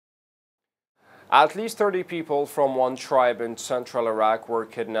At least 30 people from one tribe in central Iraq were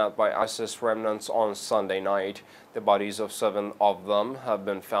kidnapped by ISIS remnants on Sunday night. The bodies of 7 of them have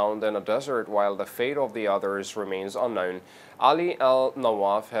been found in a desert, while the fate of the others remains unknown. Ali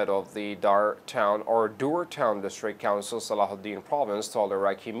al-Nawaf, head of the Dour town district council, Saladin Province, told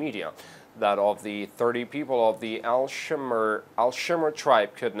Iraqi media that of the 30 people of the al-Shammar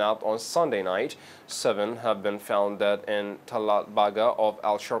tribe kidnapped on Sunday night, 7 have been found dead in al-Bagh of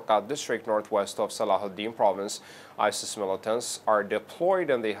al-Sharqat district northwest of Saladin Province. ISIS militants are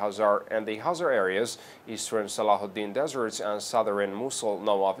deployed in the Hazar areas, eastern Saladin deserts and southern Mosul,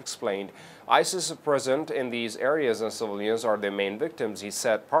 Nawaf explained. ISIS is present in these areas and civilians are the main victims, he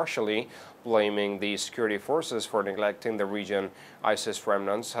said, partially blaming the security forces for neglecting the region. ISIS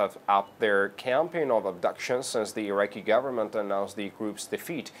remnants have upped their campaign of abductions since the Iraqi government announced the group's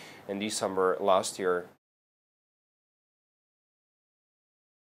defeat in December last year.